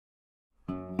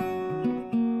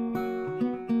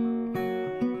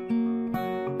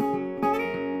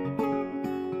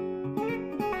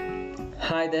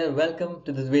Hi there, welcome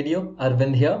to this video.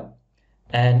 Arvind here,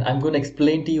 and I'm going to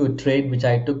explain to you a trade which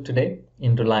I took today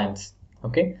in Reliance.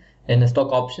 Okay, in the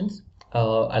stock options,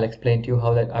 I'll explain to you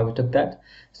how that I took that.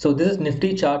 So this is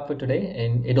Nifty chart for today,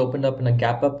 and it opened up in a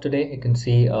gap up today. You can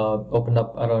see opened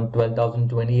up around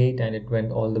 12,028, and it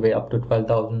went all the way up to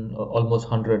 12,000, almost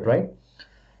 100, right?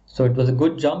 So it was a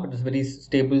good jump. It was very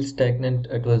stable, stagnant.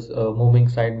 It was moving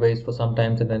sideways for some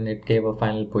times, and then it gave a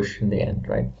final push in the end,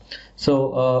 right?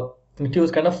 So Nifty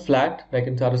was kind of flat. Like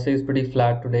in RSI is pretty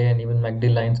flat today, and even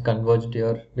MACD lines converged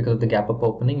here because of the gap up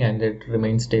opening, and it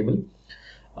remained stable.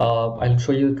 I'll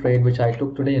show you the trade which I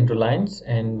took today in Reliance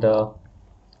and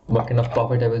what kind of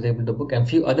profit I was able to book, and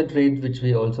few other trades which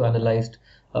we also analyzed.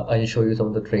 I'll show you some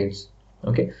of the trades.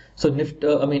 Okay, so Nifty,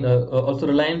 also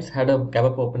Reliance had a gap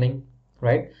up opening,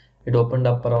 right? It opened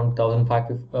up around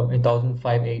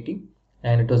 1580,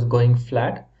 and it was going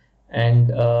flat.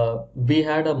 And we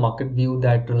had a market view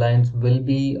that Reliance will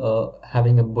be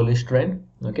having a bullish trend.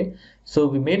 Okay, so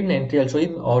we made an entry. I'll show you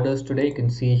the orders today. You can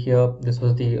see here, this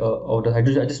was the order. I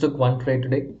just took one trade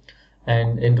today,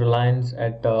 and in Reliance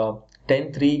at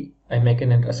 10:03 I make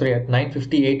an entry. Sorry, at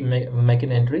 9:58 make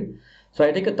an entry. So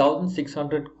I take a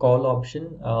 1600 call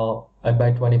option. I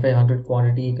buy 2500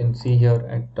 quantity. You can see here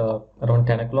at around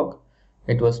 10 o'clock.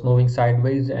 It was moving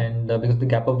sideways, and because the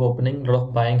gap of opening, a lot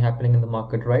of buying happening in the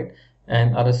market, right?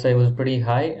 And RSI was pretty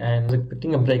high and was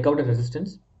expecting a breakout at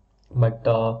resistance, but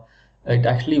it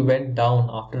actually went down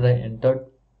after I entered,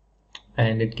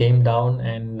 and it came down,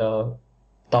 and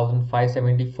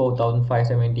 1574,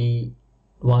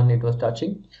 1571 it was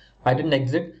touching. I didn't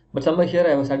exit, but somewhere here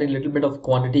I was adding a little bit of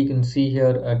quantity. You can see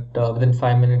here at within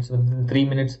 5 minutes, within 3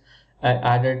 minutes, I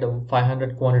added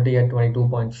 500 quantity at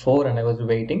 22.4, and I was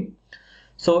waiting.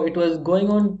 So it was going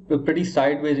on pretty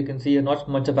sideways. You can see not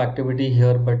much of activity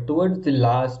here, but towards the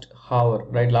last hour,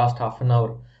 right, last half an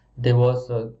hour, there was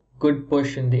a good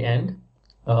push in the end.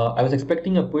 I was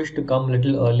expecting a push to come a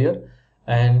little earlier,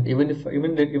 and even if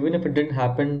it didn't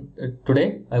happen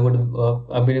today, I would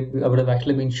have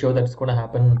actually been sure that it's going to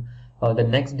happen the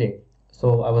next day.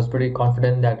 So I was pretty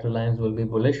confident that Reliance will be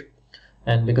bullish,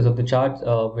 and because of the charts,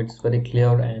 it's very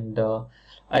clear. And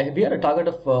we had a target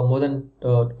of more than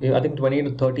I think 20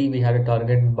 to 30. We had a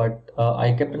target, but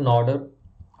I kept an order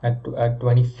at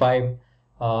 25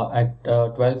 at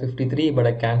 12:53, but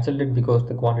I cancelled it because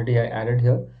the quantity I added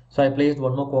here. So I placed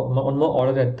one more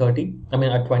order at 30. I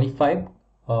mean at 25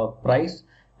 price,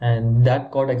 and that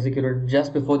got executed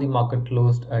just before the market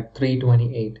closed at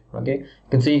 328. Okay, you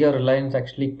can see here Reliance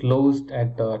actually closed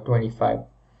at 25.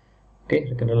 Okay,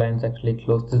 Reliance actually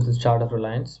closed. This is the chart of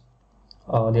Reliance.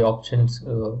 The options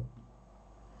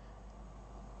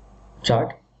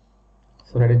chart.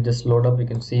 So let it just load up. You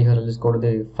can see here. I'll just go to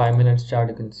the 5 minutes chart.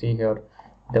 You can see here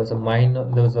there was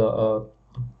a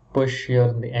push here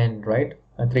in the end, right,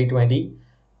 at 320. It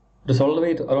was all the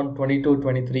way to around 22,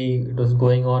 23. It was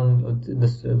going on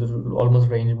this almost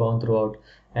range bound throughout,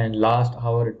 and last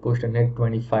hour it pushed and hit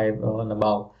 25 and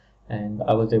above, and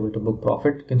I was able to book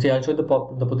profit. You can see, I'll show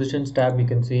the positions tab. You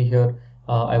can see here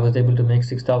I was able to make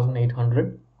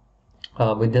 6,800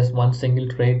 with just one single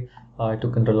trade I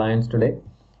took in Reliance today.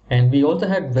 And we also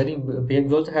had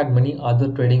many other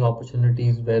trading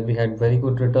opportunities where we had very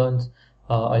good returns.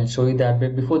 I'll show you that.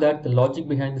 But before that, the logic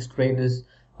behind this trade is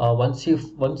once you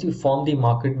form the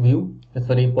market view, it's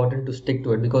very important to stick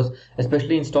to it, because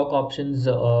especially in stock options,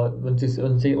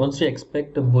 once you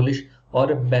expect a bullish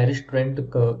or a bearish trend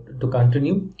to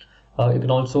continue, you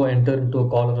can also enter into a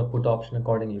call or a put option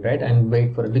accordingly, right, and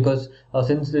wait for it, because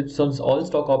since all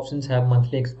stock options have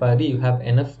monthly expiry, you have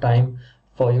enough time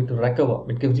for you to recover.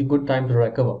 It gives you good time to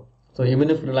recover. So even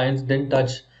if Reliance didn't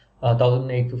touch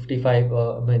 1855,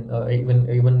 even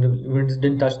if it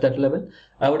didn't touch that level,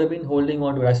 I would have been holding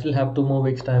on to it. I still have 2 more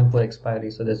weeks time for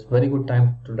expiry, so there's very good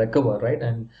time to recover, right?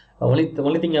 And the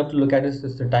only thing you have to look at is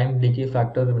the time decay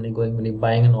factor when you're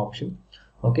buying an option.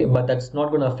 Okay, but that's not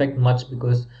going to affect much,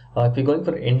 because if you're going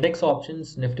for index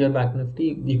options, Nifty or Bank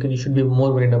Nifty, you should be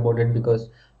more worried about it, because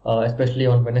especially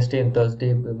on Wednesday and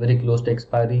Thursday, very close to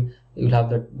expiry, you'll have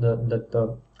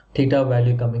the theta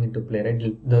value coming into play, right?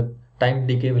 The time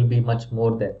decay will be much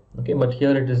more there. Okay, but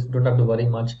here it is, don't have to worry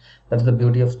much. That's the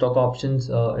beauty of stock options.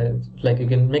 Like you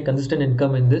can make consistent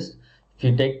income in this if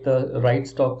you take the right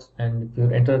stocks, and if you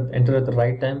enter at the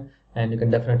right time, and you can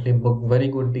definitely book very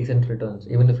good decent returns.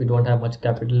 Even if you don't have much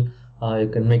capital, you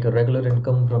can make a regular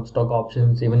income from stock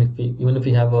options. Even if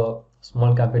you have a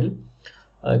small capital,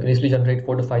 you can easily generate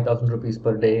 4,000 to 5,000 rupees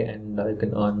per day, and you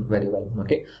can earn very well.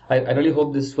 Okay, I really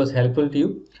hope this was helpful to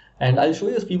you, and I'll show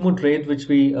you a few more trades which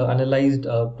we analyzed.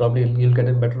 Probably you'll get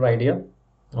a better idea.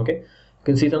 Okay, You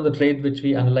can see some of the trades which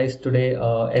we analyzed today.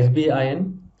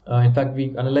 SBIN, in fact,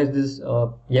 we analyzed this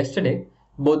yesterday.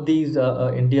 Both these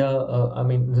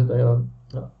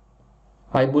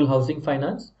Highbull Housing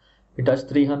Finance, we touched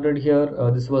 300 here.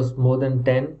 This was more than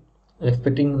 10,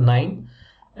 expecting 9.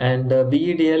 And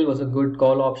BEDL was a good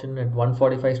call option at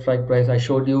 145 strike price. I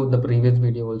showed you the previous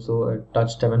video also. It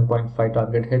touched 7.5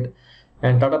 target hit.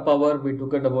 And Tata Power, we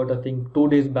took it about, I think, 2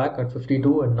 days back at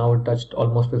 52, and now it touched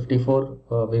almost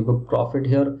 54. We booked profit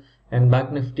here. And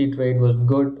Bank Nifty trade was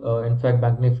good. In fact,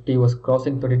 Bank Nifty was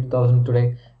crossing 32,000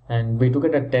 today, and we took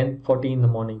it at 10:40 in the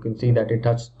morning. You can see that it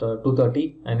touched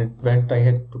 230, and it went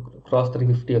ahead to cross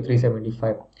 350 or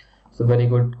 375. So very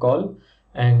good call.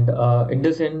 And in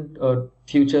this end,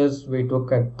 futures we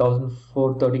took at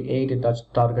 1,438. It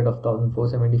touched target of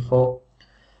 1,474.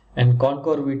 And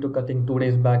Concor we took, I think, 2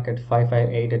 days back at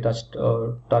 558. It touched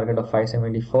target of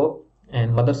 574.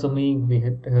 And Motherson we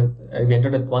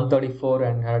entered at 134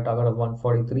 and had a target of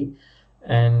 143.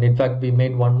 And in fact, we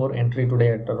made one more entry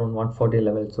today at around 140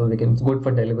 level. So it's good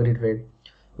for delivery trade,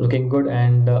 looking good.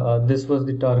 And this was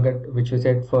the target which we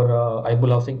set for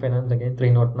Highbull Housing Finance, again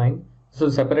 309. This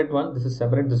is a separate one. This is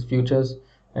separate. This futures,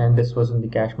 and this was in the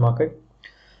cash market.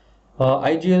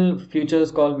 IGL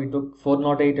futures call we took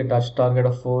 408, a touch target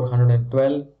of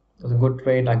 412. It was a good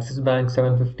trade. Axis Bank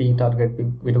 750 target,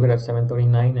 we took it at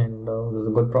 739, and it was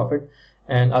a good profit.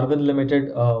 And Arvind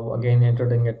Limited again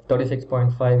entering at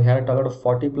 36.5. We had a target of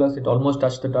 40 plus. It almost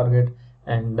touched the target,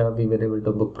 and we were able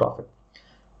to book profit.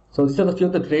 So these are the few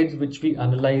of the trades which we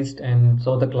analyzed, and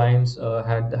some of the clients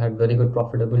had very good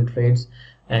profitable trades.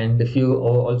 And if you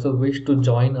also wish to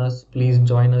join us, please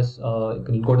join us. You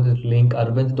can go to this link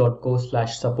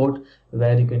arvind.co/support,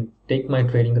 where you can take my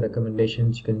trading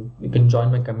recommendations. You can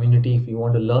join my community if you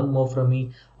want to learn more from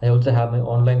me. I also have my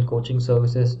online coaching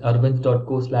services,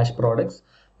 arvind.co/products.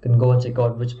 You can go and check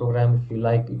out which program if you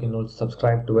like. You can also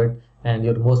subscribe to it, and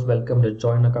you're most welcome to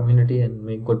join a community and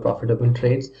make good profitable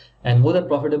trades. And more than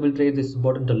profitable trades, it's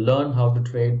important to learn how to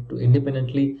trade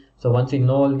independently. So once you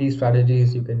know all these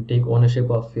strategies, you can take ownership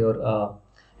of your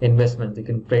investments. You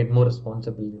can trade more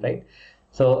responsibly, right?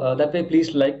 So that way,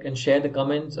 please like and share the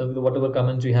comments. Whatever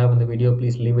comments you have in the video,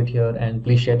 please leave it here, and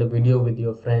please share the video with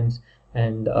your friends,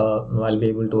 and I'll be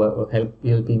able to help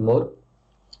you more.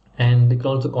 And you can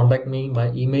also contact me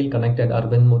by email,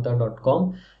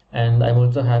 connect@arvindmota.com. And I'm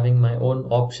also having my own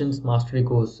options mastery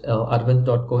course,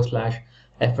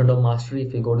 arvind.co/F&O mastery.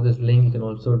 If you go to this link, you can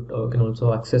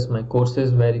also access my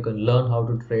courses where you can learn how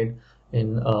to trade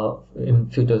in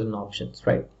futures and options,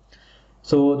 right?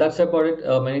 So that's about it.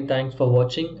 Many thanks for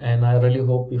watching, and I really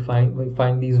hope you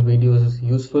find these videos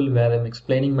useful, where I'm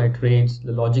explaining my trades,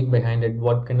 the logic behind it,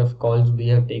 what kind of calls we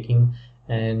are taking,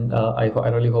 and I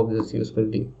really hope this is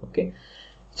useful to you. Okay.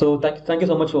 So thank you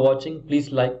so much for watching. Please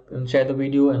like and share the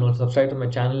video, and also subscribe to my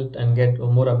channel and get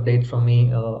more updates from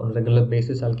me on a regular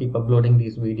basis. I'll keep uploading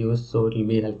these videos, so it will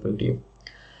be helpful to you.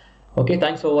 Okay,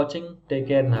 thanks for watching. Take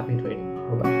care and happy trading.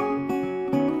 Bye bye.